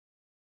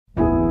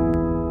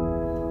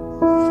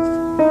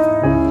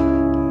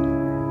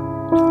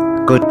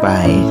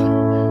Goodbye.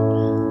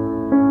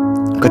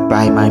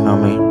 Goodbye, my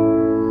mommy.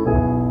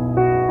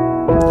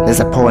 There's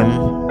a poem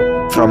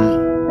from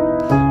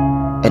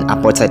an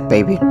aborted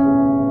baby.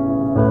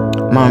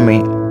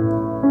 Mommy,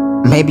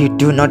 maybe you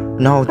do not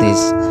know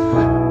this,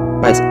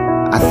 but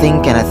I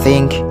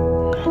think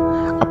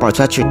about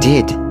what you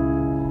did.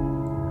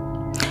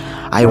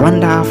 I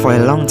wonder for a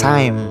long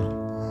time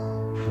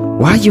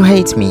why you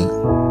hate me,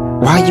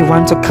 why you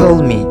want to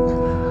kill me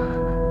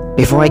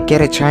before I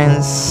get a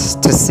chance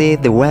to see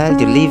the world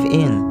you live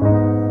in.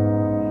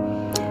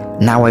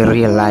 Now I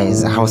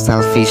realize how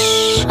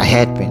selfish I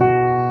had been.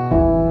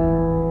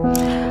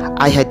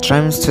 I had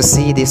dreams to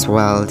see this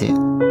world,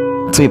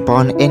 to be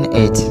born in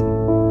it,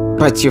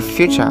 but your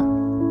future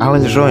I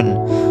will ruin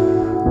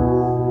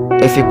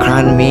if you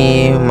grant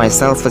me my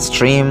selfish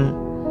dream.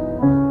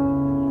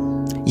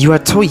 You are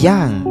too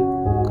young.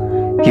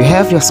 You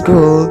have your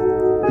school.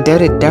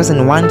 Daddy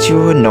doesn't want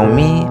you to know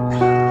me,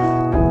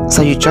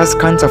 so you just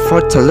can't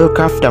afford to look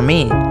after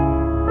me.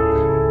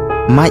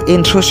 My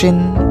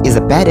intrusion is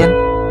a burden,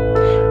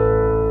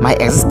 my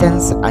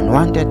existence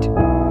unwanted.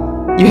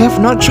 You have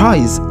no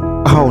choice.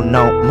 Oh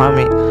no,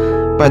 mommy,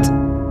 but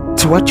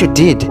to what you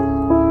did.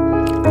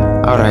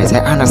 Alright, I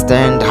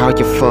understand how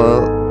you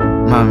feel,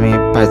 mommy,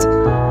 but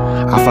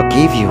I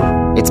forgive you.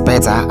 It's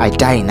better I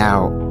die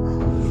now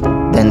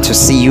than to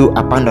see you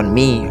abandon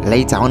me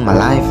later on my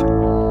life.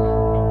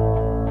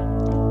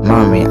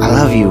 Mommy, I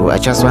love you. I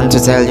just want to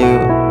tell you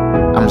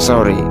I'm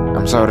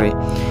sorry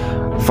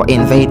for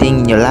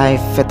invading your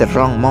life at the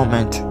wrong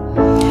moment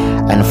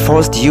and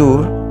forced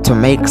you to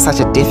make such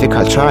a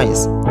difficult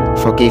choice.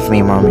 Forgive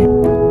me, mommy,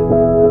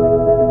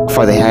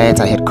 for the hurt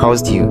I had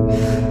caused you.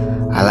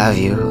 I love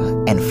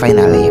you, and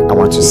finally I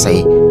want to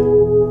say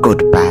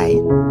goodbye.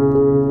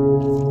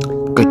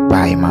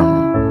 Goodbye,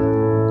 mom.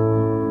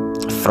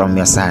 From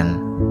your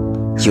son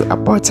you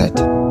aborted.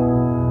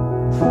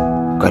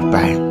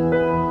 Goodbye.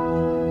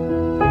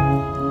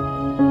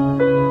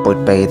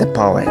 Goodbye, the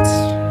poet.